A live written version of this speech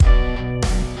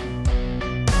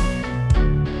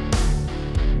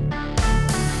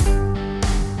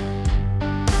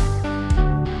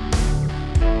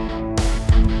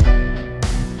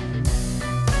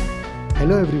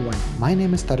My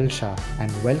name is Taril Shah,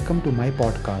 and welcome to my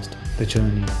podcast, The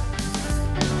Journey.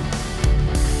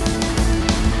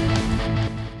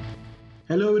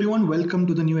 Hello, everyone. Welcome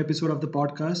to the new episode of the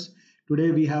podcast.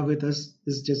 Today, we have with us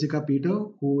is Jessica Peter,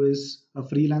 who is a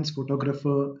freelance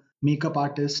photographer, makeup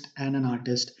artist, and an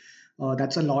artist.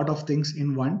 That's a lot of things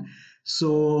in one.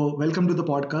 So, welcome to the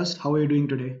podcast. How are you doing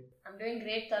today? I'm doing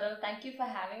great, Tarun. Thank you for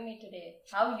having me today.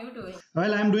 How are you doing?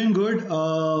 Well, I'm doing good.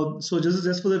 So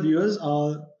just for the viewers,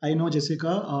 I know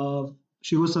Jessica.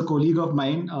 She was a colleague of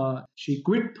mine. She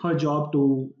quit her job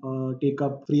to take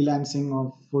up freelancing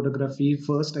of photography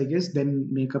first, I guess, then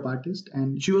makeup artist.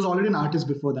 And she was already an artist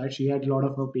before that. She had a lot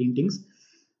of her paintings.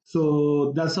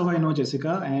 So that's how I know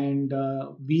Jessica. And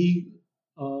we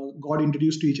got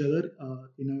introduced to each other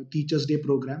in a Teachers' Day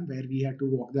program where we had to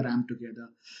walk the ramp together.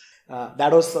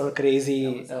 That was That crazy.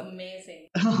 was amazing.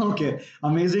 Okay,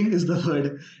 amazing is the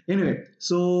word. Anyway,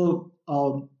 so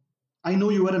I know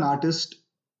you were an artist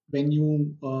when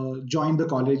you joined the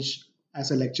college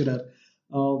as a lecturer.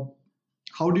 Uh,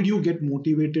 how did you get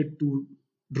motivated to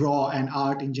draw and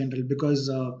art in general? Because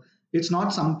it's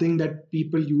not something that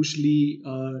people usually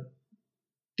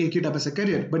take it up as a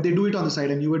career, but they do it on the side,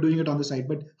 and you were doing it on the side.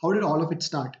 But how did all of it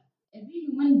start? Every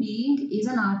human being is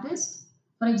an artist.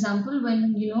 For example,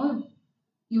 when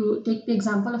you take the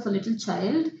example of a little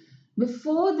child,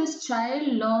 before this child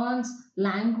learns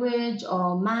language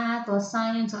or math or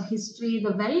science or history,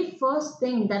 the very first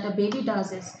thing that a baby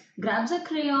does is grabs a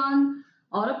crayon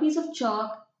or a piece of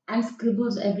chalk and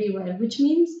scribbles everywhere, which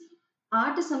means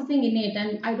art is something innate,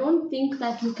 and I don't think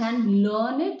that you can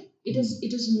learn it. It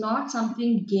is not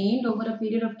something gained over a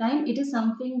period of time. It is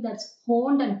something that's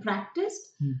honed and practiced.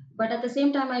 But at the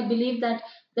same time, I believe that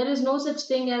there is no such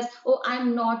thing as, oh,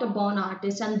 I'm not a born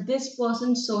artist and this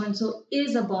person so and so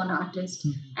is a born artist.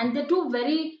 And they're two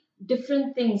very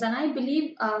different things. And I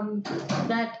believe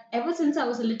that ever since I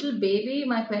was a little baby,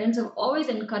 my parents have always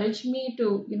encouraged me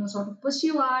to sort of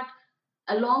pursue art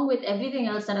along with everything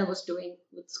else that I was doing,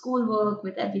 with schoolwork,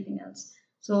 with everything else.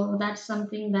 So that's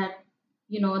something that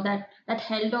that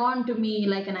held on to me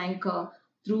like an anchor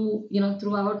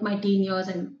throughout my teen years,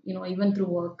 and even through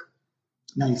work.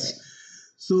 Nice.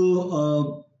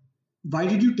 So, why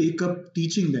did you take up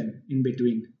teaching then in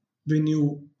between? When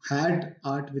you had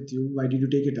art with you, why did you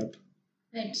take it up?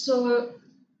 Right. So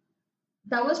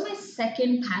that was my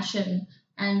second passion,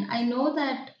 and I know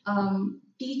that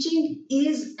teaching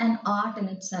is an art in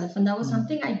itself, and that was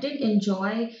something I did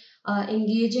enjoy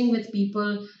engaging with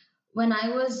people. When I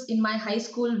was in my high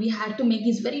school, we had to make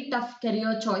these very tough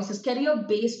career choices, career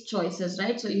based choices,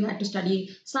 right? So you had to study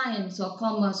science or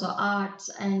commerce or arts.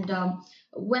 And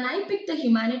when I picked the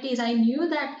humanities, I knew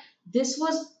that this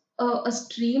was a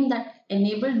stream that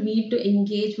enabled me to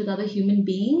engage with other human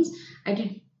beings. I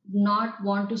did not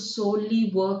want to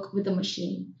solely work with a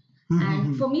machine.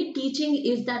 And for me, teaching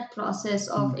is that process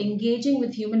of engaging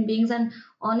with human beings. And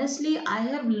honestly, I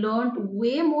have learned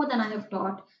way more than I have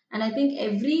taught. And I think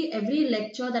every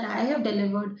lecture that I have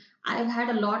delivered, I've had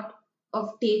a lot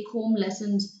of take home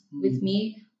lessons with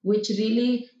me, which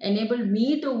really enabled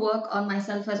me to work on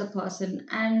myself as a person.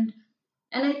 And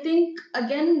I think,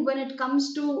 again, when it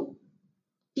comes to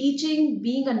teaching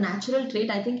being a natural trait,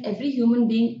 I think every human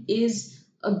being is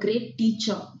a great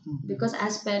teacher, because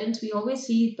as parents, we always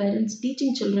see parents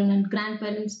teaching children and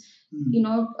grandparents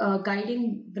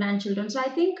guiding grandchildren. So I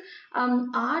think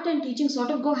art and teaching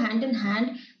sort of go hand in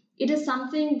hand. It is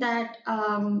something that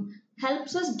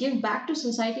helps us give back to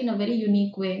society in a very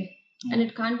unique way, and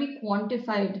it can't be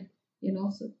quantified.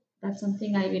 So that's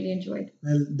something I really enjoyed.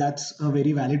 Well, that's a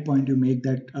very valid point you make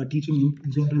that teaching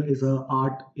in general is a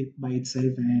art by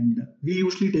itself, and we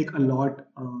usually take a lot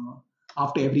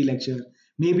after every lecture,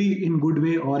 maybe in good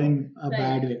way or in a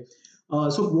bad way.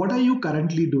 So, what are you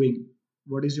currently doing?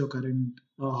 What is your current?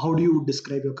 How do you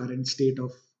describe your current state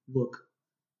of work?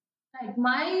 Right.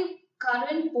 My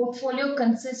current portfolio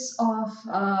consists of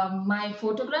my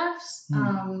photographs,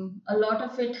 a lot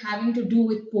of it having to do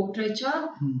with portraiture.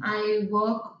 I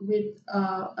work with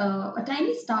a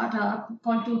tiny startup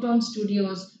called Two Tone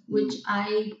Studios, which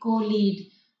I co lead.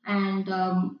 And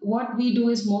what we do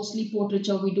is mostly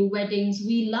portraiture. We do weddings.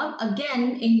 We love,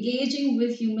 again, engaging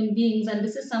with human beings. And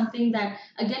this is something that,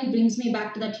 again, brings me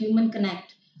back to that human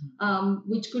connect,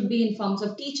 which could be in forms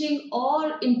of teaching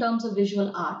or in terms of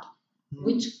visual art,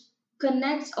 which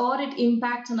connects or it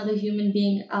impacts another human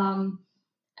being.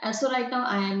 And so right now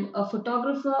I am a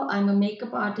photographer, I'm a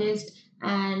makeup artist,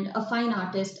 and a fine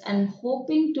artist, and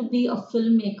hoping to be a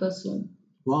filmmaker soon.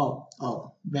 Wow.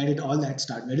 Oh, where did all that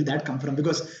start? Where did that come from?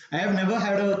 Because I have never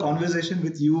had a conversation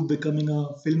with you becoming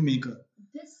a filmmaker.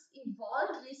 This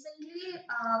evolved recently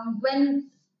when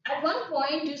at one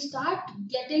point you start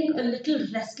getting a little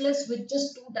restless with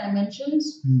just two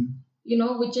dimensions, Hmm.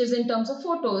 which is in terms of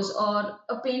photos or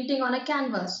a painting on a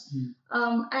canvas.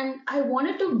 Hmm. And I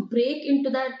wanted to break into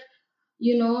that,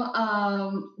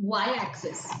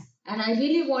 y-axis. And I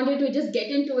really wanted to just get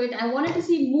into it. I wanted to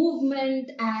see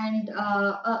movement and,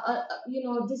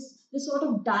 this sort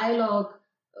of dialogue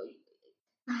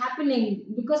happening,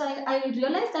 because I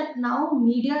realized that now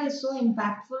media is so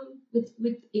impactful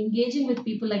with engaging with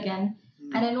people again.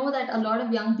 And I know that a lot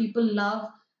of young people love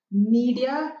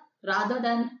media rather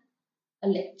than a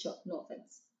lecture. No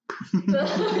offense.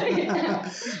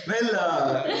 Well,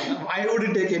 I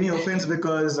wouldn't take any offense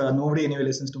because nobody anyway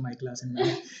listens to my class in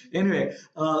math. Anyway,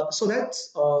 so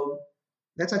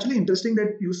that's actually interesting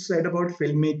that you said about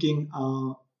filmmaking,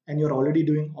 and you're already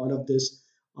doing all of this.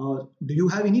 Do you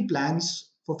have any plans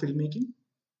for filmmaking?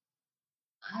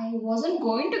 I wasn't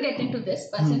going to get into this,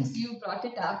 but since you brought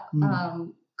it up,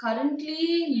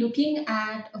 currently looking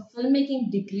at a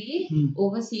filmmaking degree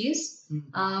overseas,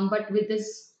 but with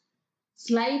this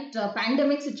slight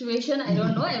pandemic situation, I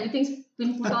don't know, everything's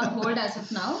been put on hold as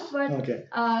of now. But Okay.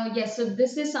 yes, so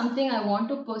this is something I want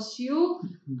to pursue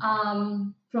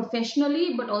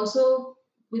professionally, but also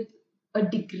with a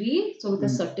degree, so with a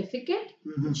certificate,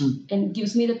 and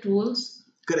gives me the tools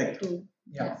Correct. to,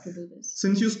 Yeah. to do this.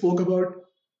 Since you spoke about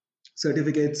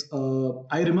certificates,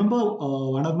 I remember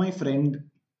one of my friend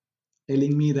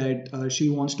telling me that she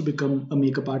wants to become a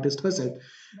makeup artist herself,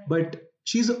 but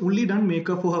she's only done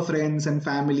makeup for her friends and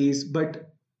families.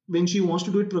 But when she wants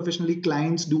to do it professionally,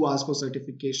 clients do ask for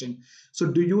certification. So,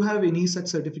 do you have any such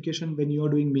certification when you are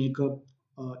doing makeup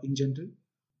in general?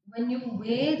 When you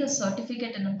weigh the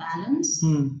certificate in a balance,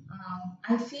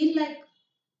 I feel like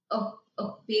a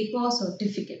paper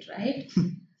certificate, right?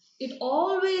 It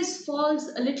always falls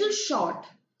a little short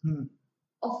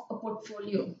of a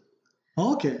portfolio.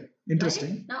 Okay, interesting.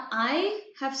 Right? Now, I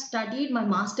have studied my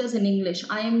master's in English.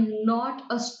 I am not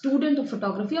a student of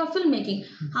photography or filmmaking.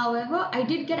 However, I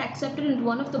did get accepted into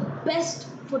one of the best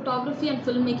photography and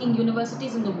filmmaking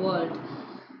universities in the world.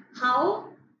 How?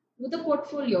 With a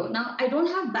portfolio. Now, I don't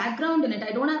have background in it.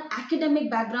 I don't have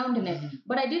academic background in it,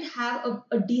 but I did have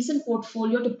a decent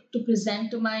portfolio to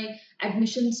present to my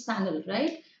admissions panel,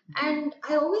 right? And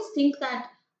I always think that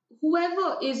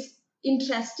whoever is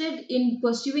interested in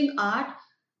pursuing art,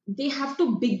 they have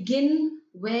to begin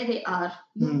where they are.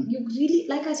 You really,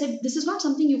 like I said, this is not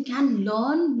something you can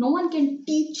learn. No one can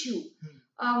teach you.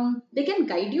 They can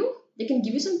guide you, they can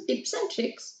give you some tips and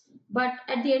tricks, but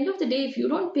at the end of the day, if you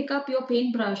don't pick up your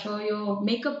paintbrush or your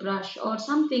makeup brush or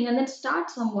something and then start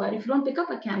somewhere, if you don't pick up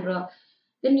a camera,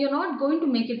 then you're not going to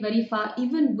make it very far,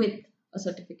 even with a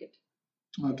certificate.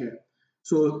 Okay.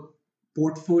 So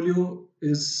portfolio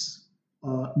is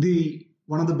the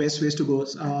one of the best ways to go.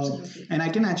 Absolutely. And I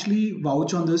can actually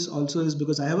vouch on this also is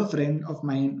because I have a friend of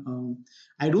mine.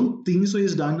 I don't think so.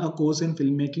 He's done a course in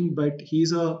filmmaking, but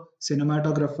he's a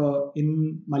cinematographer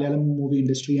in Malayalam movie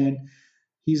industry, and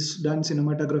he's done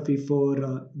cinematography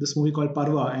for this movie called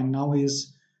Parva, and now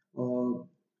he's uh,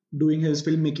 doing his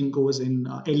filmmaking course in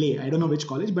LA. I don't know which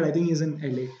college, but I think he's in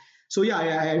LA. So yeah,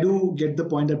 I do get the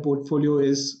point that portfolio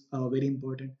is very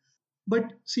important.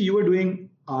 But see, you were doing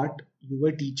art, you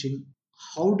were teaching.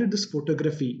 How did this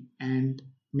photography and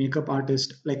makeup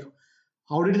artist like?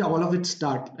 How did all of it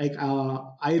start? Like,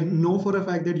 I know for a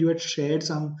fact that you had shared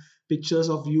some pictures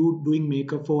of you doing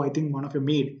makeup for I think one of your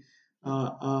maid.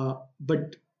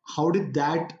 But how did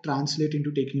that translate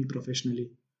into taking it professionally?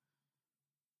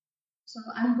 So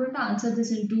I'm going to answer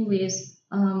this in two ways.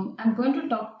 I'm going to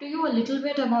talk to you a little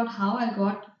bit about how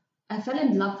I fell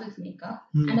in love with makeup,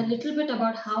 and a little bit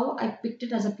about how I picked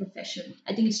it as a profession.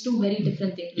 I think it's two very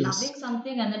different things. Yes. Loving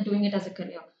something and then doing it as a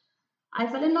career. I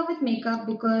fell in love with makeup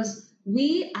because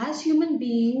we as human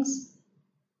beings,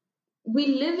 we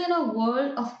live in a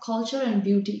world of culture and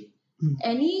beauty.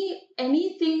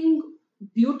 Anything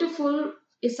beautiful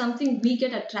is something we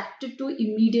get attracted to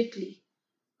immediately.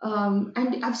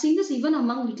 And I've seen this even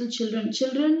among little children.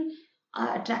 Children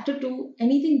are attracted to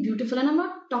anything beautiful, and I'm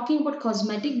not talking about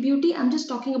cosmetic beauty. I'm just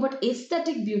talking about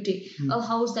aesthetic beauty. A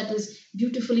house that is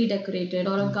beautifully decorated,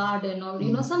 or a garden,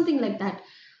 or something like that.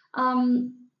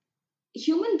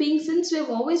 Human beings, since we've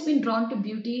always been drawn to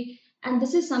beauty, and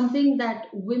this is something that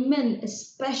women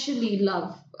especially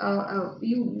love.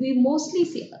 We mostly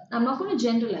see, I'm not going to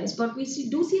generalize, but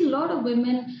do see a lot of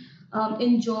women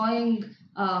enjoying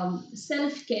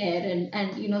self-care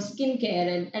and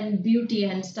skincare and beauty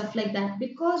and stuff like that,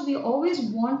 because we always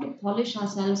want to polish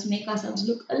ourselves, make ourselves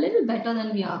look a little better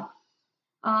than we are.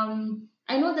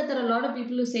 I know that there are a lot of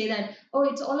people who say that, oh,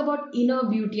 it's all about inner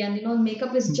beauty, and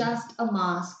makeup is just a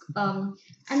mask.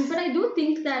 And but I do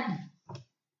think that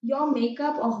your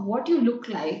makeup of what you look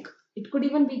like, it could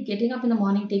even be getting up in the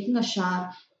morning, taking a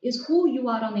shower, is who you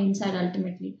are on the inside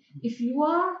ultimately. If you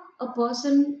are a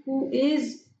person who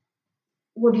is,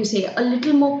 what do you say, a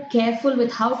little more careful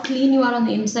with how clean you are on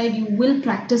the inside, you will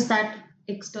practice that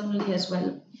externally as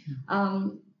well.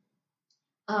 Um,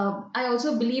 I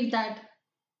also believe that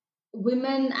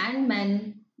women and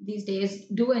men these days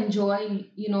do enjoy,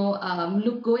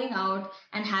 look going out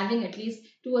and having at least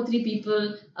two or three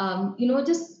people,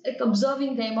 just like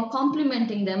observing them or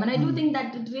complimenting them. And I do think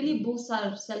that it really boosts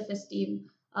our self-esteem,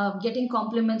 getting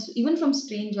compliments even from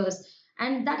strangers.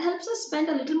 And that helps us spend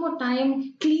a little more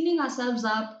time cleaning ourselves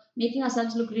up, making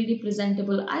ourselves look really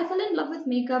presentable. I fell in love with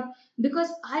makeup because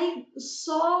I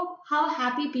saw how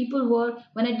happy people were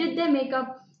when I did their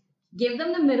makeup, gave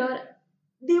them the mirror.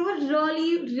 They were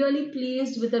really, really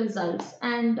pleased with the results.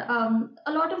 And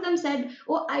a lot of them said,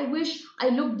 oh, I wish I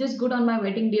looked this good on my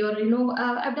wedding day. Or,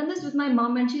 I've done this with my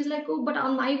mom, and she's like, oh, but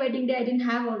on my wedding day, I didn't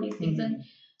have all these things. And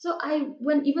so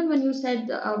when you said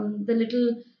the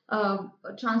little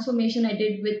transformation I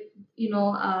did with,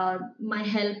 my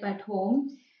help at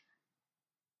home,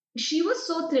 she was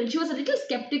so thrilled. She was a little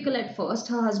skeptical at first.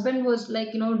 Her husband was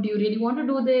like, do you really want to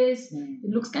do this? It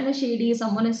looks kind of shady.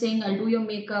 Someone is saying, I'll do your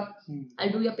makeup,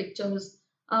 I'll do your pictures.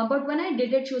 But when I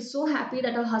did it, she was so happy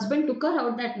that her husband took her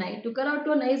out that night, took her out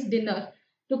to a nice dinner,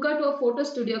 took her to a photo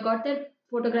studio, got their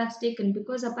photographs taken,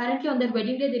 because apparently on their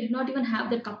wedding day, they did not even have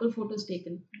their couple photos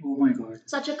taken. Oh my God.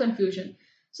 Such a confusion.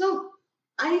 So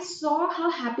I saw how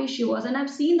happy she was, and I've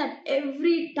seen that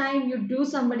every time you do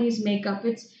somebody's makeup,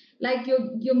 it's like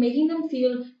you're making them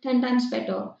feel 10 times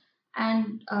better.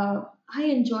 And I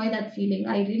enjoy that feeling.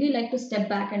 I really like to step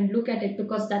back and look at it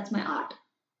because that's my art.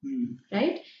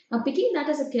 Right now, picking that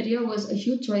as a career was a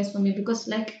huge choice for me because,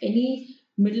 like any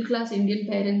middle class Indian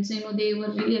parents, they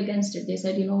were really against it. They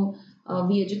said,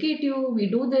 we educate you, we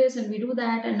do this and we do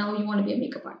that, and now you want to be a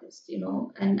makeup artist,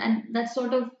 and that's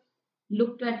sort of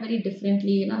looked at very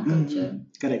differently in our culture.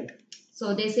 Correct.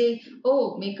 So they say,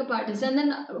 oh, makeup artist. And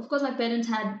then, of course, my parents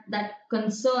had that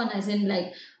concern, as in,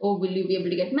 like, oh, will you be able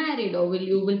to get married, or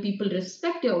will people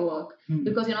respect your work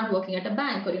because you're not working at a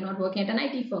bank, or you're not working at an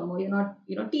IT firm, or you're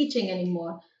not, teaching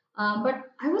anymore. But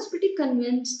I was pretty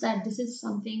convinced that this is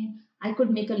something I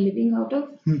could make a living out of.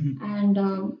 And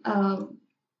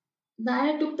then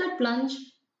I took that plunge.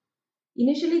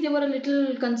 Initially, they were a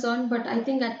little concerned, but I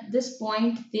think at this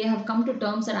point, they have come to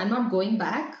terms that I'm not going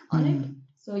back on it.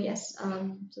 So yes,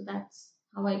 so that's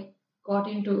how I got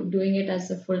into doing it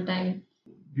as a full time.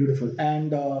 Beautiful.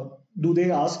 And do they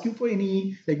ask you for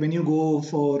any, like when you go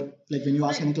for, like when you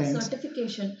ask any clients?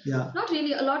 Certification? Yeah. Not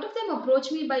really. A lot of them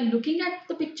approach me by looking at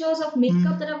the pictures of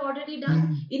makeup that I've already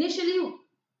done. Initially,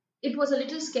 it was a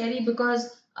little scary because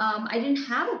I didn't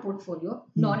have a portfolio,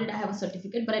 nor did I have a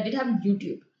certificate, but I did have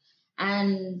YouTube.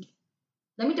 And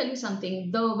let me tell you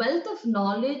something, the wealth of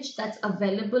knowledge that's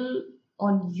available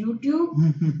on YouTube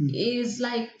is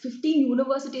like 15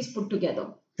 universities put together.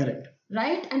 Correct.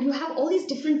 Right? And you have all these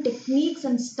different techniques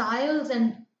and styles,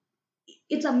 and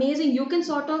it's amazing. You can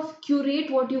sort of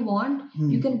curate what you want.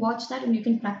 You can watch that and you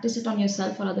can practice it on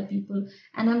yourself or other people.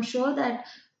 And I'm sure that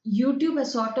YouTube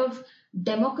has sort of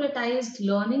democratized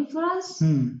learning for us,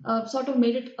 sort of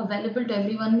made it available to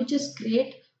everyone, which is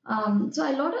great. So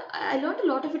I learned a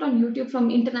lot of it on YouTube from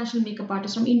international makeup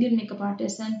artists, from Indian makeup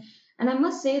artists, and I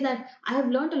must say that I have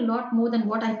learned a lot more than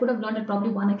what I could have learned at probably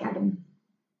one academy.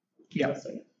 Yeah. So,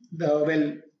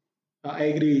 well, I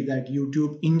agree that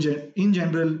YouTube in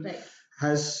general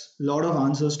has a lot of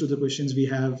answers to the questions we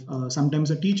have. Sometimes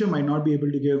a teacher might not be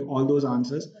able to give all those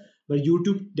answers, but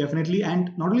YouTube definitely,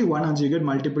 and not only one answer, you get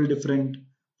multiple different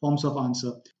forms of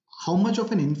answer. How much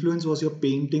of an influence was your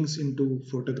paintings into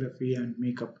photography and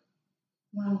makeup?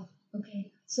 Wow.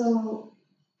 Okay. So,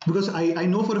 because I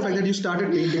know for a fact that you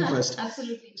started painting first.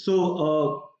 Absolutely.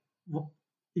 So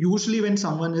usually when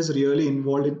someone is really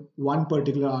involved in one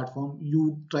particular art form,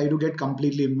 you try to get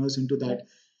completely immersed into that.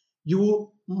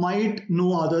 You might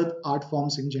know other art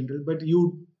forms in general, but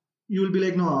you will be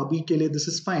like, no, abhi ke liye this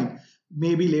is fine.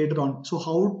 Maybe later on. So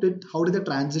how did the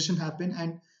transition happen,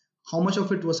 and how much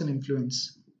of it was an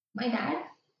influence? My dad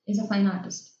is a fine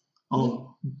artist.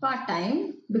 Oh. Part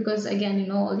time, because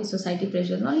again, all the society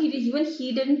pressures. No,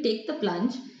 he didn't take the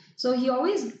plunge. So he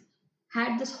always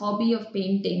had this hobby of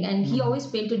painting, and he always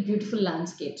painted beautiful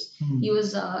landscapes. He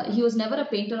was never a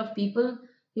painter of people.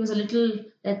 He was a little,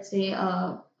 let's say,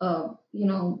 a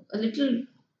little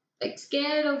like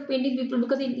scared of painting people,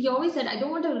 because he always said, I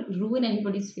don't want to ruin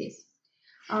anybody's face.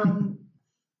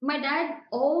 my dad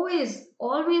always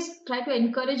tried to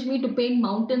encourage me to paint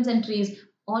mountains and trees.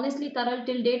 Honestly, Taral,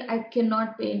 till date, I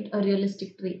cannot paint a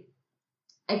realistic tree.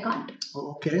 I can't.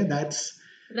 Okay, that's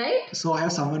Right? so. I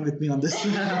have someone with me on this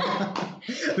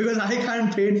because I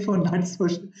can't paint for nuts for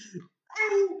sure.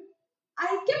 And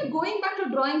I kept going back to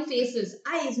drawing faces,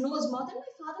 eyes, nose, mouth, and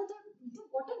my father thought,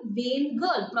 what a vain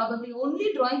girl, probably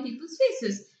only drawing people's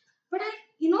faces. But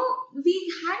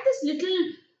we had this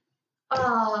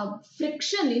little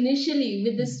friction initially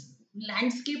with this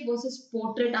landscape versus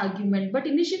portrait argument. But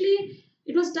initially,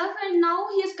 it was tough, and now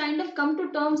he has kind of come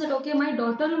to terms that okay, my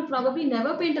daughter will probably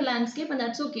never paint a landscape, and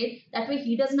that's okay. That way,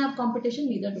 he doesn't have competition,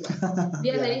 neither do I. We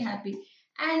are Yeah. very happy.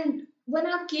 And when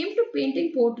I came to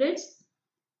painting portraits,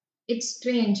 it's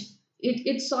strange.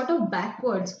 It's sort of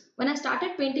backwards. When I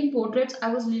started painting portraits,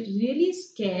 I was really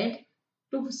scared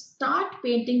to start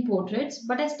painting portraits,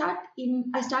 but I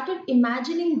started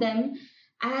imagining them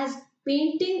as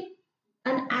painting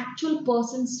an actual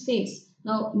person's face.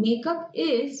 Now, makeup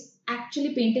is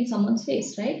actually painting someone's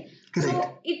face, right? Correct.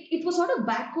 So it was sort of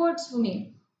backwards for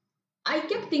me. I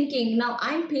kept thinking, now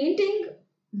I'm painting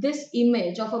this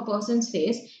image of a person's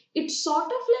face. It's sort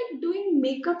of like doing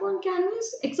makeup on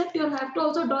canvas, except you'll have to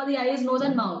also draw the eyes, nose,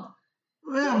 and mouth.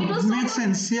 Yeah, So it was sort makes of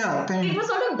sense. Yeah, it was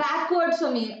sort of backwards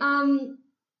for me.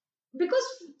 Because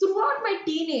throughout my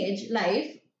teenage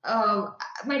life,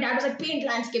 my dad was like paint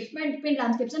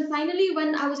landscapes, and finally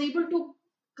when I was able to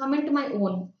come into my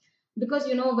own, because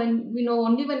when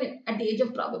only when at the age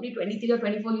of probably 23 or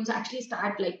 24 you actually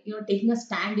start like taking a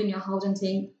stand in your house and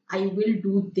saying I will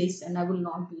do this and I will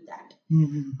not do that.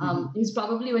 It's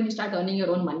probably when you start earning your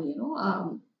own money,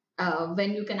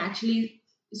 when you can actually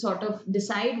sort of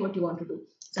decide what you want to do.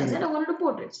 So I said I want to do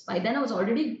portraits. By then I was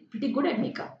already pretty good at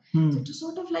makeup. So it was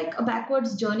sort of like a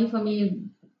backwards journey for me.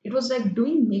 It was like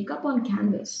doing makeup on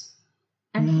canvas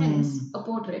and hence a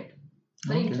portrait.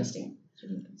 Very Okay. interesting.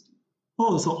 Very interesting.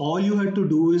 Oh, so all you had to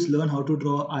do is learn how to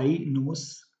draw eye,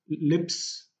 nose,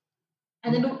 lips,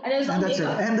 And then it's all and that's it.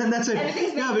 makeup. And then that's it.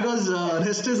 Everything's Yeah, makeup. because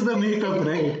rest is the makeup,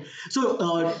 right? So,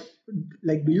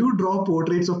 like, do you draw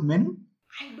portraits of men?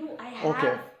 I do. I have.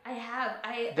 Okay. I have.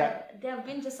 That- There have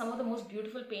been just some of the most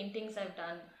beautiful paintings I've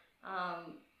done.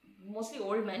 Mostly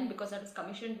old men because that was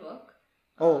commissioned work.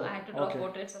 Oh, I had to draw okay.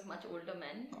 portraits of much older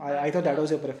men. I thought that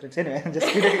was your preference. Anyway, I'm just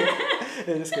kidding.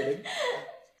 Just kidding.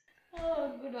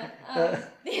 Oh, good one.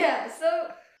 Yeah. So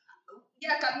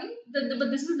yeah,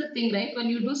 but this is the thing, right? When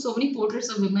you do so many portraits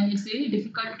of women, it's really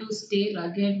difficult to stay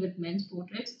rugged with men's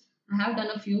portraits. I have done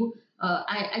a few.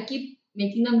 I keep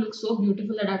making them look so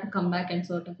beautiful that I have to come back and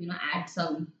sort of add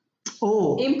some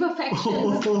Oh,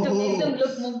 imperfections to make them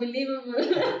look more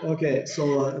believable. okay. So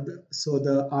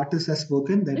the artist has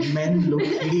spoken that men look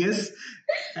hideous,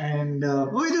 and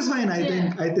which is fine. I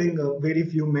think very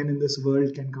few men in this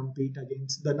world can compete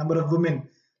against the number of women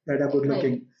that are good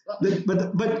looking. Right.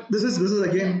 But this is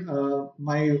again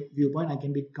my viewpoint. I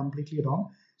can be completely wrong.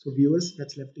 So viewers,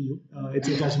 that's left to you. It's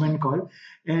a judgment call.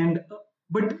 And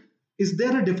but is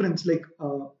there a difference? Like,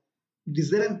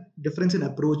 is there a difference in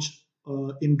approach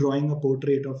in drawing a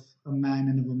portrait of a man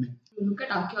and a woman? You look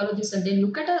at archaeologists and they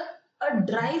look at a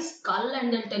dry skull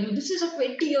and they'll tell you this is a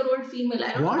 20-year-old female.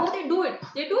 I don't know What? how they do it.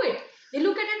 They do it. They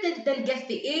look at it, they'll guess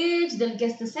the age, they'll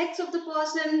guess the sex of the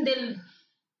person,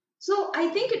 so I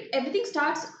think everything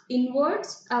starts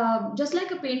inwards, just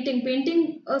like a painting.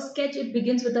 Painting a sketch, it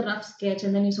begins with a rough sketch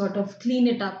and then you sort of clean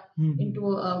it up into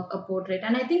a portrait.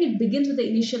 And I think it begins with the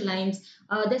initial lines.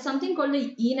 There's something called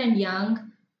the yin and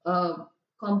yang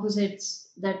composites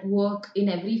that work in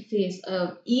every phase.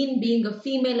 Yin being a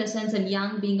female essence and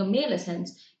yang being a male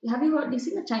essence. Have you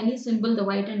seen the Chinese symbol, the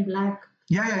white and black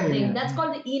Yeah. thing? That's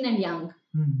called the yin and yang,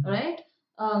 right?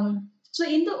 So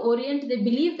in the Orient, they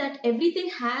believe that everything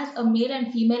has a male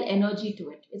and female energy to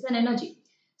it. It's an energy.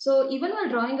 So even while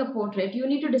drawing a portrait, you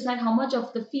need to decide how much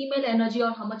of the female energy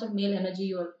or how much of male energy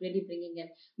you're really bringing in.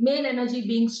 Male energy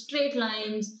being straight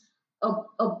lines,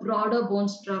 a broader bone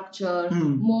structure,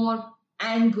 more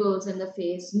angles in the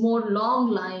face, more long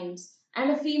lines,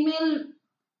 and a female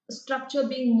structure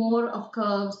being more of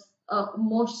curves,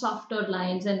 more softer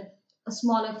lines, and a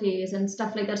smaller face and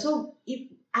stuff like that. So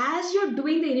as you're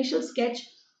doing the initial sketch,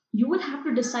 you will have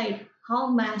to decide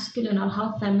how masculine or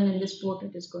how feminine this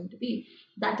portrait is going to be.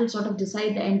 That will sort of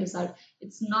decide the end result.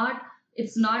 It's not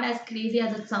as crazy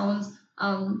as it sounds.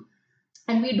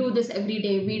 And we do this every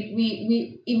day.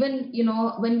 We even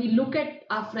when we look at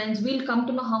our friends, we'll come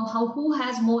to know how who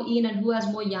has more yin and who has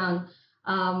more yang,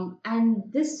 and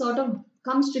this sort of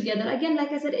comes together again.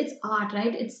 Like I said, it's art,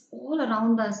 right? It's all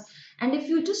around us, and if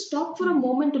you just stop for a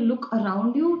moment to look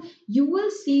around you, you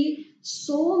will see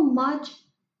so much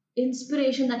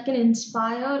inspiration that can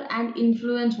inspire and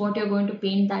influence what you're going to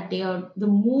paint that day, or the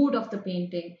mood of the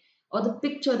painting, or the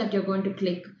picture that you're going to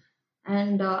click.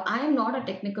 And I am not a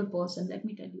technical person, let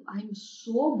me tell you. I'm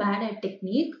so bad at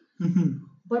technique, Mhm.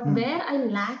 but Mm. where I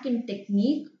lack in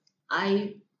technique,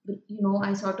 I,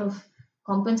 I sort of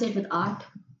compensate with art.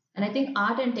 And I think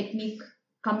art and technique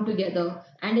come together.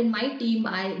 And in my team,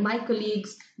 my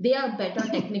colleagues, they are better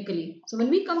technically. So when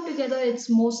we come together, it's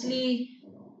mostly,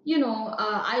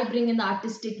 I bring in the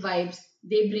artistic vibes,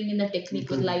 they bring in the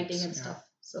technical Technical lighting vibes, and yeah. stuff.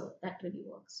 So that really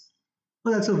works.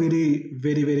 Well, that's a very,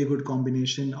 very, very good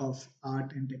combination of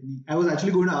art and technique. I was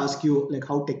actually going to ask you like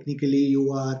how technically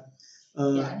you are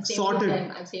Yeah, I've saved you sorted.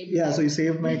 time. I've saved you Yeah, so time. you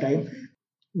saved my time.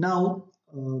 Now,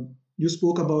 you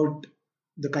spoke about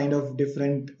the kind of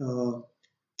different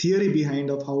theory behind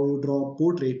of how you draw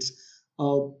portraits.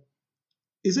 Uh,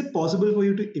 is it possible for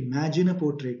you to imagine a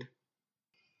portrait?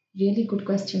 Really good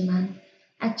question, man.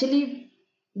 Actually,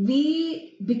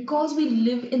 because we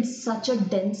live in such a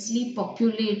densely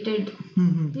populated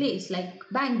Mhm. place like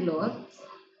Bangalore,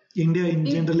 India in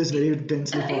it, general is very it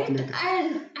densely right, populated.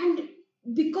 and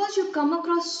because you come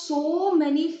across so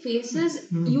many faces,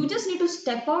 Mhm. you just need to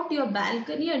step out to your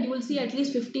balcony and you will see at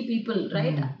least 50 people,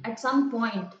 right? Mhm. At some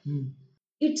point. Mhm.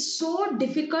 It's so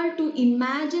difficult to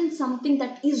imagine something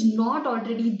that is not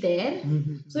already there.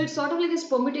 Mhm. So it's sort of like this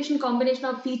permutation combination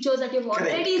of features that you've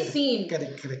Correct, already correct, seen.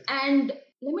 correct. And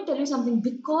let me tell you something,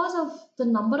 because of the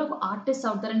number of artists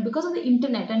out there and because of the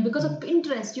internet and because of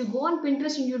Pinterest, you go on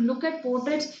Pinterest and you look at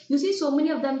portraits, you see so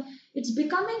many of them. It's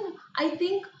becoming, I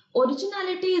think,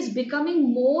 originality is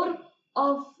becoming more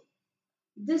of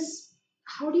this.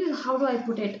 How do I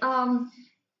put it?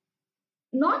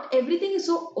 Not everything is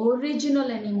so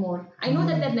original anymore. I know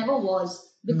that there never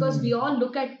was, because we all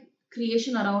look at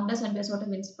creation around us and we're sort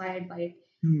of inspired by it.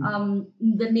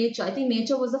 The nature, I think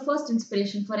nature was the first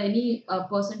inspiration for any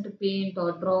person to paint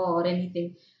or draw or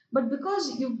anything. But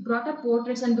because you brought up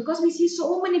portraits and because we see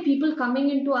so many people coming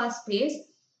into our space,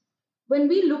 when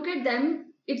we look at them,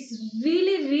 it's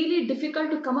really, really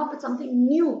difficult to come up with something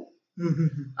new.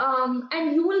 Mhm.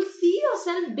 And you will see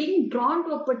yourself being drawn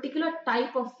to a particular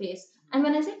type of face. And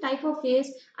when I say type of face,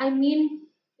 I mean,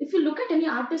 if you look at any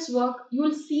artist's work, you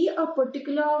will see a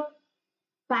particular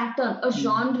pattern, a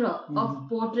genre of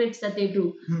portraits that they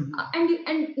do.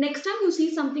 And next time you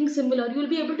see something similar, you'll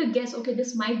be able to guess, okay,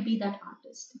 this might be that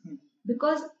artist.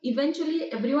 Because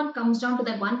eventually everyone comes down to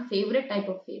that one favorite type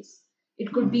of face.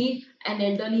 It could be an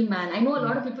elderly man. I know a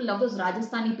lot of people love those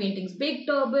Rajasthani paintings, big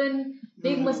turban,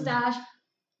 big mustache.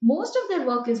 Most of their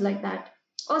work is like that.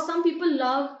 Or some people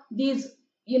love these,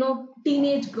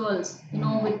 teenage girls,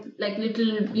 with like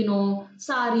little,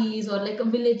 saris, or like a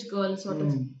village girl sort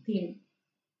of theme.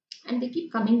 And they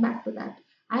keep coming back to that.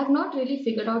 I have not really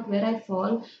figured out where I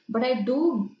fall, but I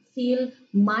do feel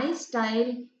my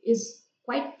style is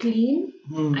quite clean.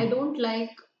 I don't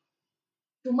like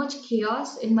too much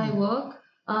chaos in my work.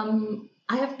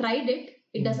 I have tried it.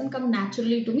 It doesn't come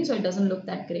naturally to me, so it doesn't look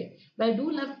that great. But I do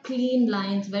love clean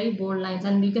lines, very bold lines,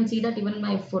 and you can see that even in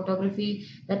my photography.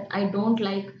 That I don't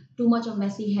like too much of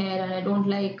messy hair, and I don't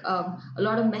like a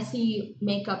lot of messy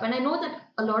makeup. And I know that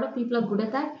a lot of people are good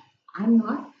at that. I'm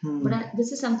not, but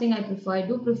this is something I prefer. I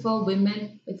do prefer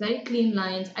women with very clean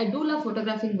lines. I do love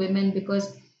photographing women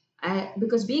because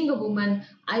being a woman,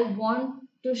 I want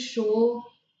to show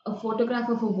a photograph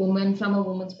of a woman from a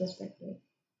woman's perspective.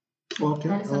 Okay.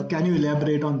 That is something. Can you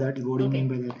elaborate on that? What do you Okay. mean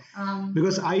by that? Because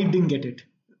Because I didn't get it,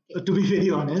 to be very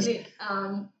honest. great.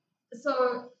 So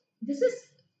this is,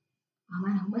 oh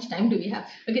man, how much time do we have?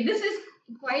 Okay, this is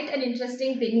quite an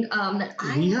interesting thing that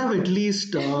We have at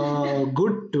least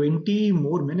good 20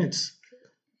 more minutes.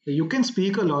 You can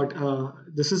speak a lot.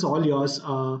 This is all yours.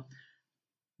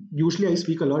 Usually I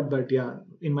speak a lot, but yeah,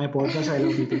 in my podcast, I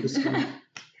love people to speak.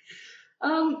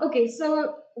 Okay,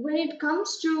 so when it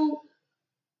comes to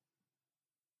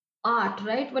art,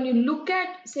 right? When you look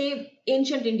at, say,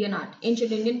 ancient Indian art,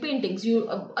 ancient Indian paintings, you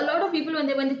a lot of people when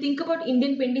they think about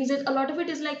Indian paintings, a lot of it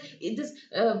is like this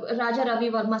Raja Ravi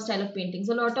Varma style of paintings,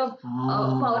 a lot of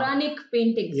Pauranic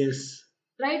paintings. Yes.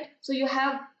 Right? So you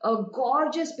have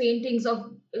gorgeous paintings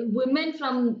of women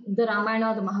from the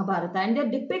Ramayana or the Mahabharata, and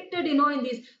they're depicted, in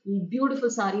these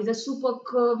beautiful saris. They're super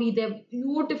curvy, they're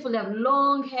beautiful, they have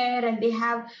long hair, and they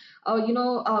have,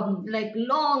 like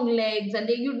long legs, and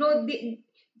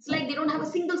it's like they don't have a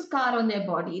single scar on their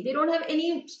body. They don't have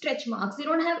any stretch marks. They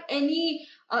don't have any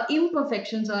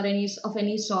imperfections or any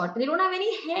sort. They don't have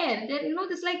any hair. They're,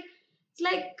 it's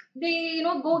like they,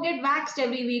 go get waxed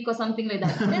every week or something like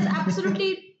that. There's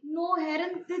absolutely no hair,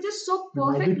 and they're just so That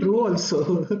might perfect be true looking.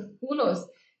 also. Who knows?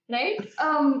 right?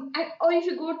 Or if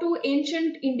you go to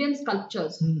ancient Indian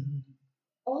sculptures,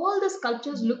 all the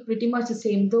sculptures look pretty much the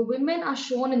same. The women are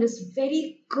shown in this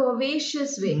very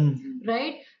curvaceous way,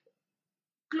 right?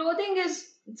 Clothing is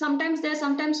sometimes there,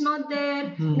 sometimes not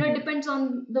there. It depends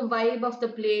on the vibe of the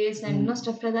place and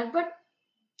stuff like that. But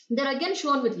they're again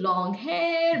shown with long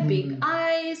hair, big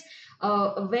eyes,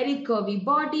 a very curvy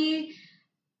body.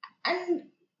 And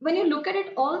when you look at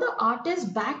it, all the artists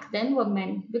back then were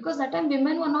men, because that time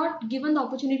women were not given the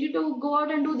opportunity to go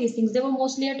out and do these things. They were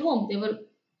mostly at home. They were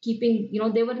keeping,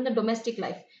 they were in the domestic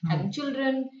life, having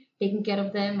children, taking care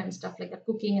of them and stuff like that,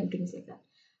 cooking and things like that.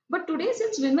 But today,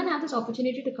 since women have this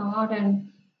opportunity to come out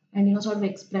and sort of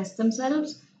express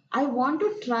themselves, I want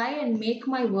to try and make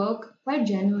my work quite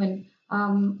genuine.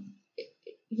 I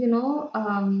know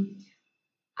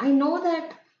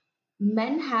that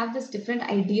men have this different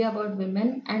idea about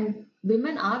women, and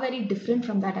women are very different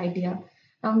from that idea.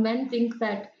 Now, men think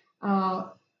that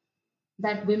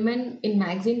that women in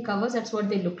magazine covers, that's what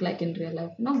they look like in real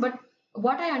life. No, but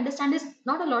what I understand is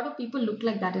not a lot of people look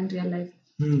like that in real life.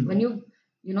 When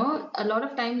a lot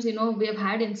of times, we have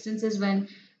had instances when,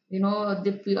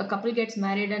 a couple gets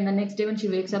married and the next day when she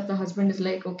wakes up, the husband is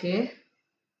like, okay,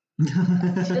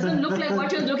 she doesn't look like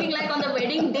what she was looking like on the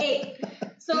wedding day.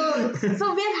 So we have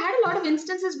had a lot of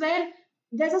instances where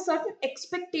there's a certain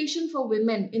expectation for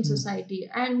women in society.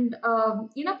 And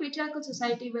in a patriarchal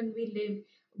society, when we live,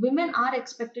 women are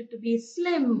expected to be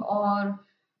slim or,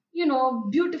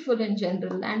 beautiful in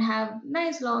general and have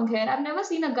nice long hair. I've never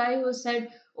seen a guy who said,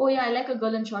 oh yeah, I like a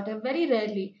girl in short hair. Very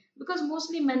rarely, because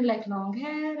mostly men like long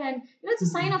hair, and it's a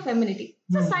sign of femininity.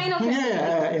 It's a sign of femininity.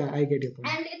 Yeah, I get your point.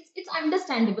 And it's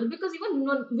understandable, because even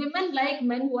women like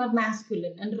men who are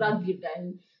masculine and rugged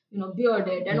and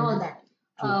bearded and all that.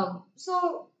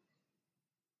 So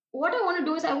what I want to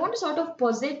do is I want to sort of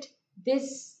posit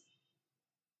this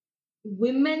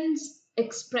women's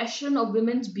expression of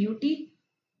women's beauty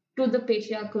to the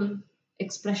patriarchal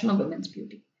expression of women's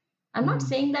beauty. I'm not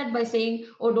saying that by saying,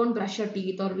 oh, don't brush your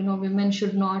teeth, or women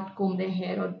should not comb their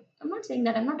hair, or I'm not saying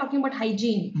that. I'm not talking about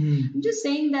hygiene. I'm just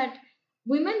saying that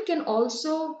women can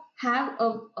also have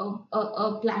a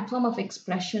platform of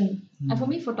expression. And for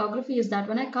me, photography is that.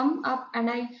 When I come up, and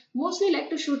I mostly like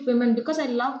to shoot women because I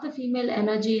love the female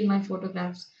energy in my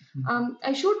photographs.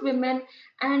 I shoot women,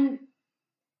 and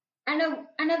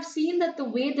I've seen that the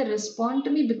way they respond to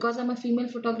me, because I'm a female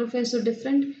photographer, is so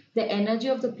different. The energy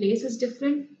of the place is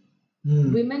different.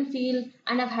 Women feel,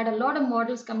 and I've had a lot of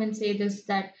models come and say this,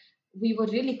 that we were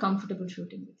really comfortable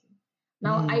shooting with you.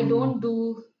 Now, I don't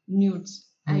do nudes.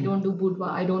 I don't do boudoir.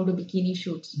 I don't do bikini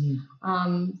shoots.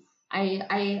 I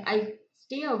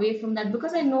stay away from that,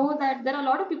 because I know that there are a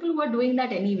lot of people who are doing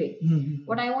that anyway.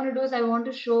 What I want to do is I want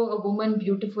to show a woman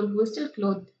beautiful who is still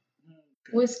clothed,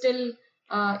 who is still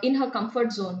in her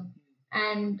comfort zone.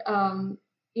 And,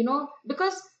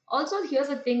 because also here's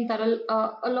the thing, that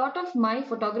a lot of my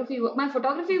photography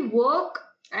work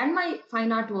and my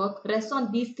fine art work rests on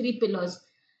these three pillars.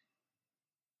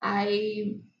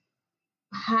 I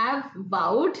have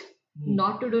vowed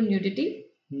not to do nudity.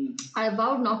 I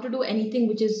vowed not to do anything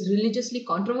which is religiously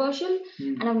controversial,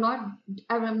 and I'm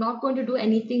not going to do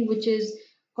anything which is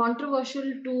controversial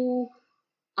to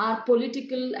our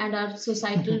political and our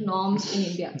societal norms in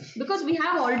India, because we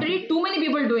have already too many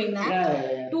people doing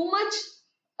that. Too much.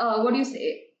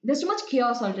 There's too much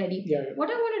chaos already. What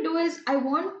I want to do is I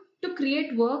want to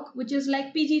create work which is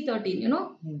like PG-13.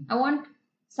 I want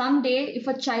someday, if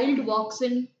a child walks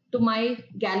in to my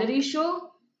gallery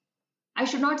show, I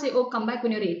should not say, oh, come back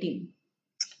when you're 18.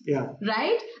 Yeah.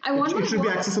 Right? It should be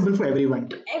accessible for everyone.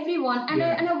 To everyone. And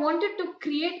I wanted to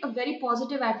create a very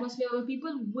positive atmosphere where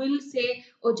people will say,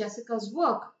 oh, Jessica's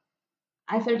work.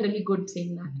 I felt really good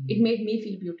saying that. It made me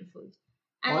feel beautiful.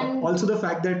 And also the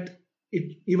fact that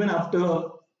even after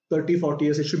 30, 40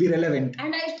 years, it should be relevant.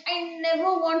 And I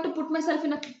never want to put myself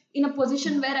in a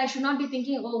position where I should not be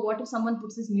thinking, oh, what if someone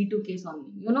puts this Me Too case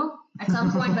on me? At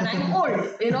some point when I'm old,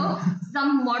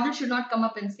 some model should not come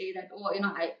up and say that, oh,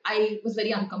 I was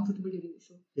very uncomfortable during the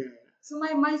show. Yeah. So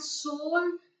my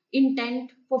sole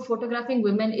intent for photographing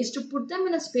women is to put them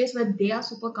in a space where they are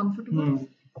super comfortable,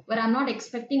 where I'm not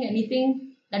expecting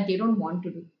anything that they don't want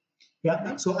to do. Yeah.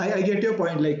 Right? So I get your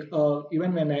point. Like,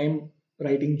 even when I'm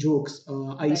writing jokes,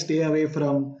 I stay away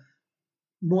from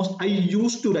I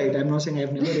used to write. I'm not saying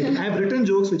I've never written. I've written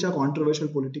jokes which are controversial,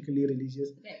 politically, religious.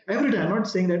 I've written. I'm not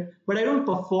saying that, but I don't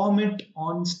perform it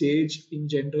on stage in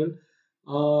general,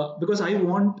 because I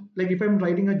want, like, if I'm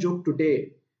writing a joke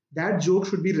today, that joke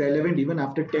should be relevant even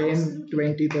after 10,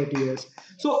 20, 30 years.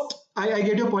 So I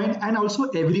get your point, and also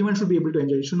everyone should be able to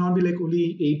enjoy it. It should not be like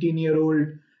only 18-year-old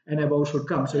and above should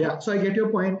come. So yeah, so I get your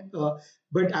point.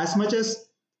 But as much as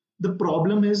the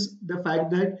problem is the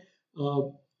fact that uh,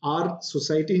 our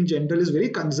society in general is very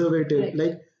conservative. Right.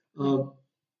 Like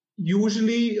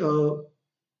usually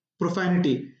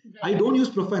profanity. I don't use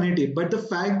profanity, but the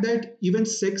fact that even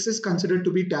sex is considered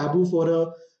to be taboo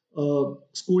for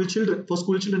school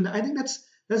children, I think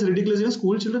that's ridiculous. Even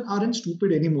school children aren't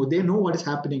stupid anymore. They know what is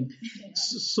happening.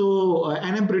 So,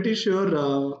 and I'm pretty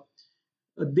sure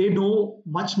they know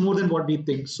much more than what we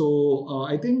think. So,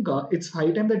 I think it's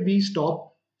high time that we start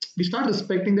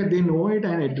respecting that they know it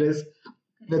and address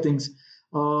the things.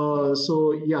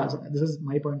 So yeah, so this is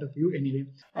my point of view anyway.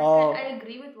 I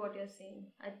agree with what you're saying.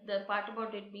 The part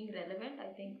about it being relevant,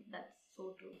 I think that's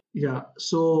so true. Yeah,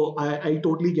 so I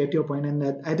totally get your point, and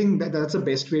that I think that's the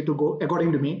best way to go,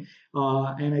 according to me.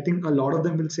 And I think a lot of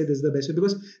them will say this is the best way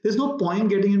because there's no point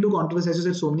getting into controversy. As you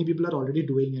said, so many people are already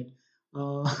doing it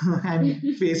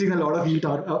and facing a lot of heat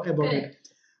about it. Correct.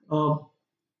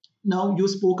 Now, you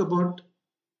spoke about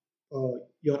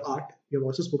your art. You have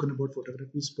also spoken about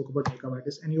photography. You spoke about makeup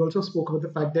artists, and you also spoke about the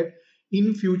fact that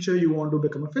in future you want to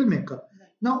become a filmmaker.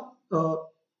 Now,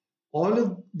 all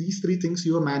of these three things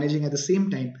you are managing at the same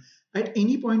time. At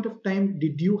any point of time,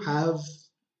 did you have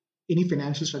any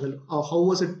financial struggle? Or how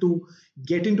was it to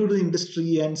get into the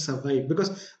industry and survive?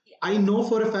 Because I know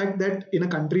for a fact that in a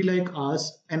country like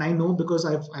ours, and I know because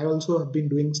I also have been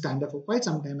doing stand up for quite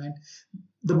some time, and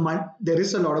there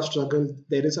is a lot of struggle,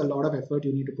 there is a lot of effort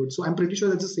you need to put. So I'm pretty sure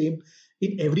that's the same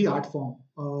in every art form,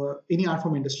 any art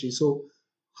form industry. So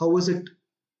how was it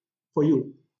for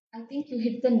you? I think you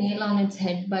hit the nail on its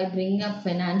head by bringing up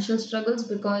financial struggles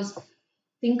because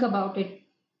think about it.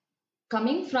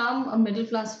 Coming from a middle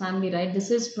class family, right?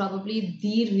 This is probably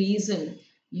the reason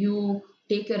you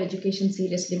take your education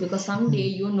seriously because someday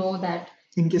you know that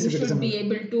In case you if it is should a be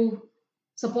able to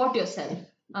support yourself.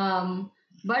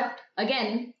 But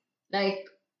again, like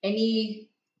any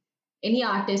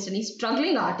artist, any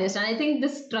struggling artist, and I think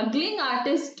this struggling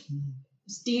artist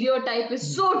stereotype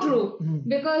is so true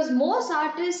because most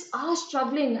artists are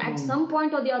struggling at some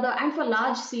point or the other and for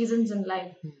large seasons in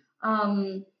life.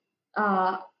 Um,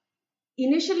 uh,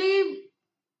 Initially,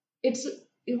 it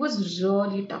was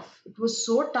really tough. It was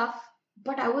so tough,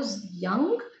 but I was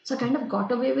young, so I kind of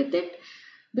got away with it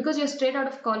because you're straight out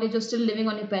of college, you're still living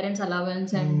on your parents'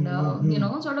 allowance, and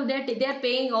sort of they're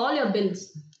paying all your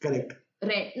bills. Correct.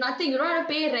 Rent, nothing. You don't have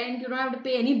to pay rent. You don't have to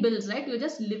pay any bills, right? You're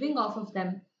just living off of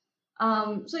them.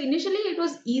 So initially it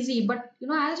was easy, but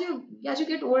as you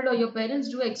get older, your parents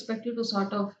do expect you to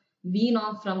sort of wean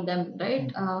off from them,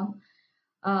 right?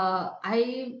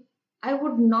 I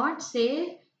would not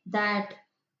say that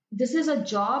this is a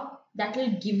job that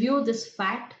will give you this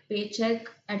fat paycheck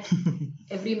at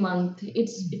every month.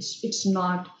 It's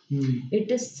not.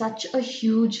 It is such a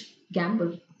huge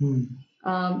gamble.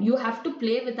 You have to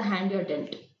play with the hand you're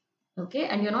dealt, okay,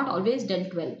 and you're not always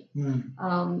dealt well.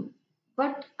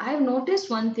 But I've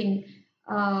noticed one thing.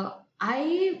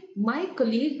 My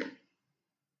colleague,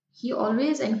 he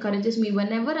always encourages me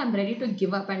whenever I'm ready to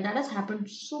give up, and that has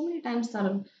happened so many times,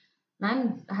 Tarun.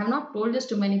 I have not told this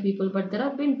to many people, but there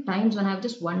have been times when I've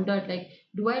just wondered, like,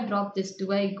 do I drop this?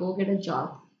 Do I go get a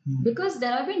job? Because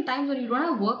there have been times when you don't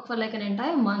have work for like an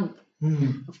entire month.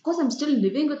 Of course, I'm still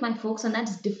living with my folks, and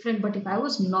that's different. But if I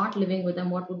was not living with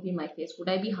them, what would be my face? Would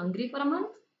I be hungry for a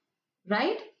month?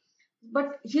 Right?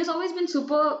 But he has always been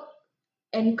super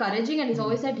encouraging, and he's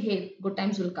always said, "Hey, good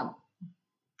times will come.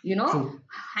 True.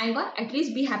 Hang on. At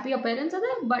least be happy your parents are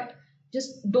there, but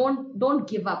just don't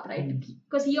give up, right?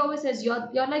 Because he always says,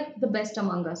 you're like the best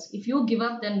among us. If you give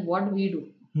up, then what do we do?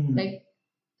 Like,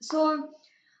 so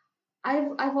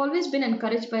I've always been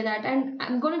encouraged by that, and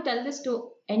I'm going to tell this to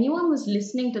anyone who's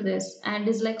listening to this and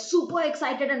is like super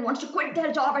excited and wants to quit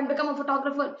their job and become a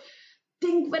photographer.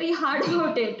 Think very hard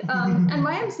about it. And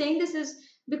why I'm saying this is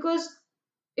because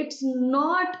it's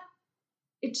not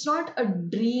a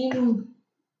dream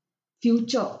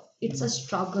future. It's a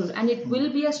struggle, and it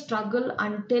will be a struggle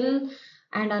until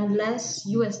and unless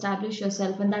you establish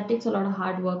yourself, and that takes a lot of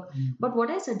hard work. But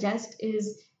what I suggest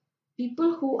is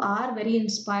people who are very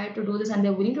inspired to do this and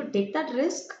they're willing to take that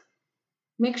risk,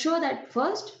 make sure that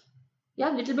first you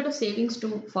have a little bit of savings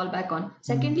to fall back on.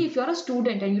 Secondly, if you're a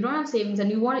student and you don't have savings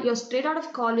and you're straight out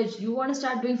of college, you want to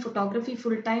start doing photography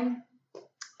full time,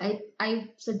 I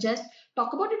suggest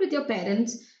talk about it with your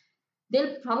parents.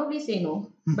 They'll probably say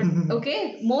no, but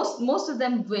okay, most of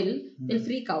them will. They'll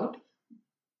freak out.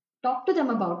 Talk to them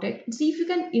about it and see if you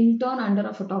can intern under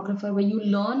a photographer where you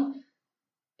learn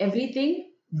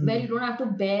everything, where you don't have to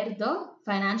bear the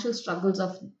financial struggles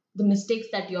of the mistakes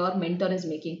that your mentor is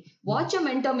making. Watch your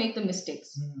mentor make the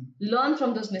mistakes. Learn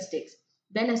from those mistakes.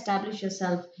 then establish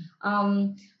yourself.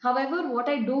 However, what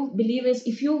I do believe is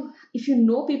if you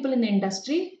know people in the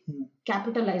industry,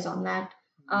 capitalize on that.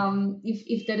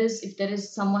 If there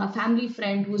is someone, a family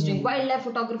friend who's doing wildlife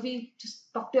photography,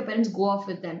 just talk to your parents, go off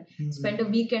with them, spend a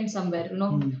weekend somewhere,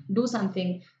 do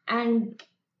something. And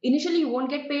initially you won't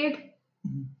get paid,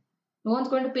 no one's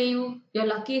going to pay you. You're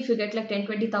lucky if you get like 10,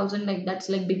 20,000, like that's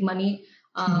like big money.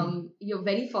 You're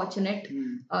very fortunate.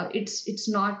 It's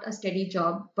not a steady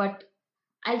job, but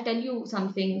I'll tell you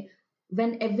something.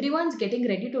 When everyone's getting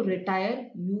ready to retire,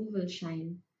 you will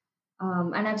shine.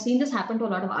 And I've seen this happen to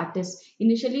a lot of artists.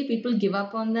 Initially, people give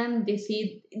up on them. They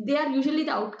see they are usually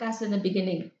the outcasts in the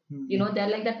beginning. They're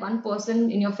like that one person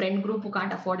in your friend group who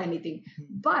can't afford anything.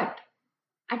 But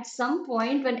at some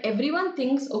point, when everyone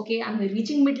thinks, okay, I'm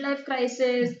reaching midlife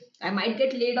crisis, I might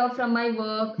get laid off from my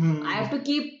work, I have to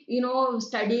keep,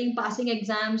 studying, passing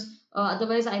exams,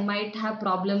 otherwise I might have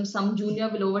problems, some junior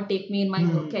will overtake me in my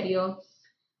career.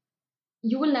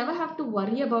 You will never have to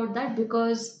worry about that,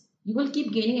 because you will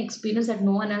keep gaining experience that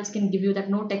no one else can give you, that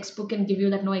no textbook can give you,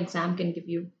 that no exam can give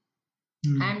you.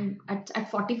 And at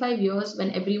 45 years,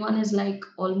 when everyone is like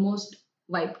almost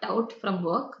wiped out from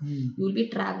work, you will be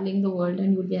traveling the world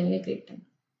and you'll be having a great time.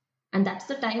 And that's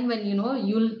the time when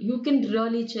you can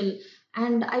really chill.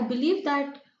 And I believe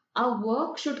that our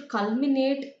work should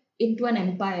culminate into an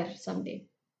empire someday.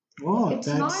 Oh,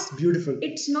 that's beautiful.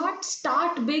 It's not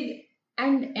start big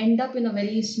and end up in a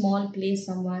very small place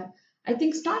somewhere. I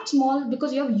think start small,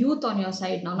 because you have youth on your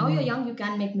side now. Now you're young, you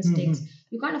can make mistakes.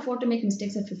 You can't afford to make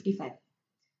mistakes at 55.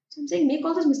 So I'm saying make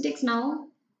all those mistakes now.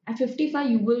 At 55,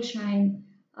 you will shine.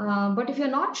 But if you're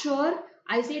not sure,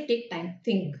 I say take time.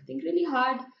 Think really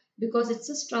hard, because it's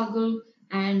a struggle.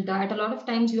 And at a lot of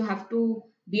times, you have to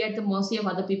be at the mercy of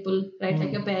other people, right?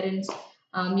 Like your parents.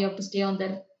 You have to stay on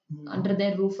under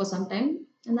their roof for some time,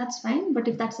 and that's fine. But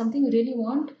if that's something you really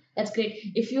want, that's great.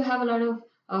 If you have a lot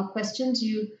of questions,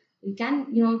 you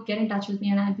can get in touch with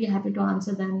me, and I'd be happy to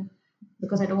answer them,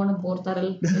 because I don't want to bore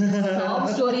Taral with sob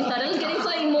stories. Taral's getting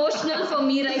so emotional for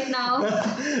me right now.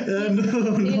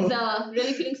 He's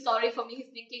really feeling sorry for me. He's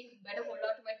thinking, better hold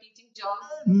on to my teaching job.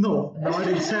 No, not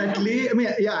exactly. I mean,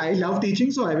 yeah, I love teaching,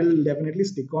 so I will definitely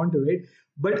stick on to it.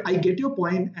 But I get your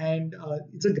point, and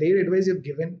it's a great advice you've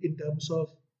given in terms of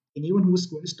anyone who's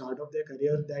going to start off their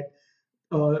career,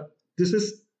 that this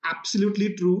is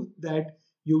absolutely true, that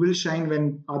you will shine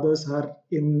when others have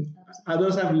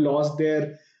lost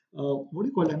their what do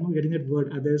you call it? I'm not getting that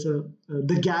word. There's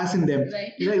the gas in them.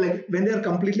 Right. Like when they are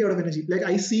completely out of energy. Like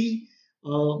I see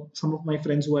some of my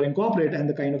friends who are in corporate and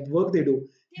the kind of work they do.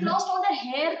 They lost all their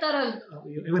hair, Taral.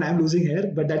 Even I'm losing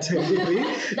hair, but that's hereditary.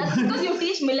 That's because you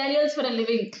teach millennials for a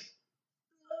living.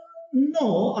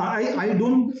 No, I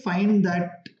don't find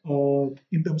that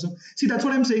in terms of, see, that's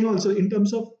what I'm saying also, in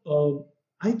terms of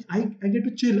I get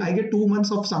to chill. I get 2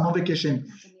 months of summer vacation.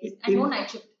 And no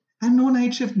night shift. And no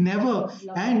night shift, never.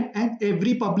 And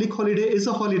every public holiday is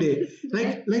a holiday.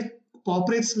 Like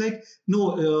corporates, like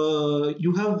no,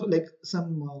 you have like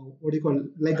some what do you call it?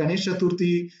 Like Ganesh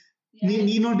Chaturthi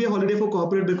need not be a holiday for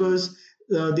corporate, because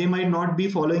they might not be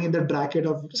following in the bracket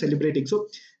of celebrating. So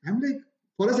I'm like,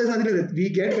 for us, there's nothing like that. We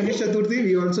get Ganesh Chaturthi,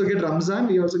 we also get Ramzan,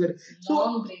 we also get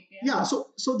long break. Yeah. So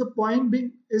the point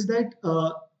being is that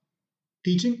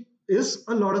teaching is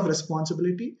a lot of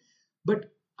responsibility, but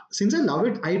since I love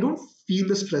it, I don't feel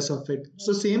the stress of it.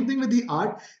 So same thing with the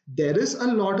art. There is a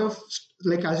lot of,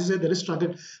 like as you said, there is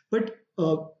struggle. But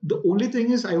the only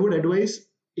thing is, I would advise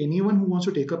anyone who wants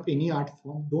to take up any art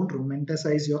form, don't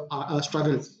romanticize your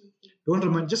struggle.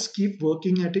 Just keep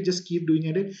working at it. Just keep doing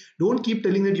it. Don't keep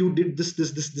telling that you did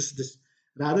this.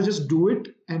 Rather, just do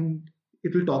it, and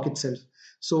it will talk itself.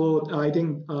 So I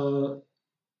think,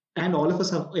 and all of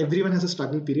us everyone has a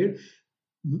struggle period.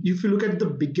 If you look at the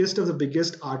biggest of the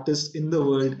biggest artists in the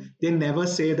world, they never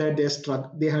say that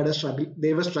they had a struggle,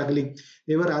 they were struggling.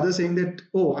 They were rather saying that,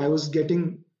 oh, I was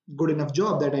getting good enough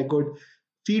job that I could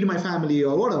feed my family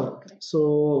or whatever.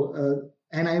 So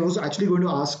and I was actually going to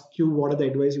ask you, what are the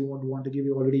advice you want to give.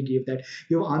 You already gave that.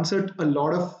 You've answered a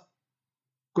lot of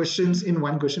questions in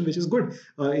one question, which is good.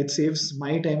 It saves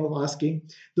my time of asking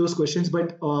those questions.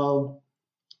 But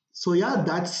so yeah,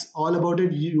 that's all about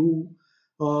it.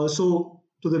 So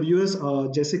to the viewers,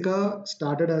 Jessica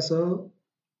started as a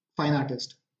fine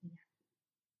artist.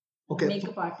 Okay,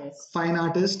 Makeup artist. Fine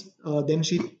artist. Then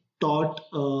she taught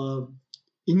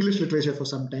English literature for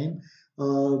some time.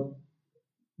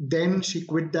 Then she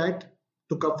quit that,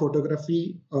 took up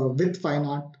photography with fine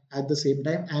art at the same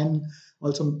time, and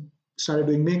also started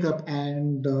doing makeup.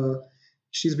 And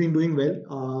she's been doing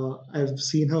well. I've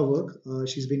seen her work.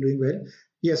 She's been doing well.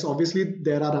 yes, obviously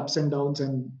there are ups and downs,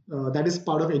 and that is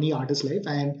part of any artist's life.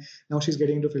 And now she's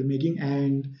getting into filmmaking,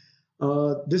 and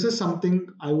this is something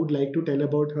I would like to tell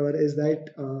about her is that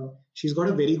she's got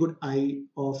a very good eye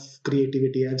of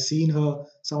creativity. I've seen her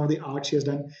some of the art she has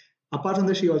done. Apart from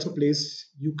that, she also plays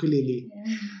ukulele.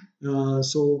 Yeah.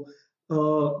 So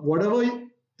whatever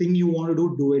thing you want to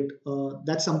do, do it.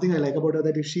 That's something I like about her.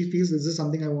 That if she feels this is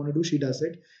something I want to do, she does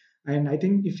it. And I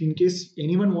think if in case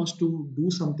anyone wants to do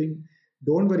something,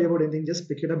 don't worry about anything. Just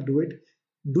pick it up, do it.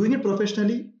 Doing it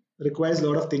professionally requires a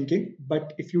lot of thinking.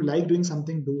 But if you like doing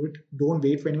something, do it. Don't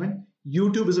wait for anyone.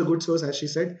 YouTube is a good source, as she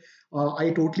said.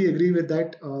 I totally agree with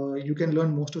that. You can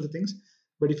learn most of the things.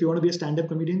 But if you want to be a stand-up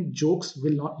comedian, jokes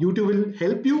will not. YouTube will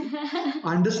help you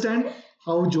understand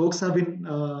how jokes have been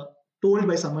told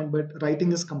by someone, but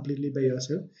writing is completely by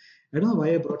yourself. I don't know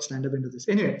why I brought stand up into this.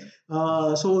 Anyway,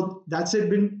 so that's it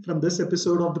been from this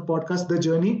episode of the podcast, The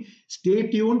Journey. Stay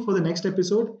tuned for the next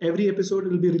episode. Every episode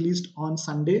will be released on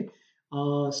Sunday.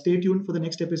 Stay tuned for the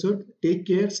next episode. Take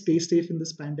care, stay safe in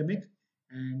this pandemic,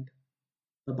 and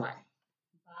bye bye.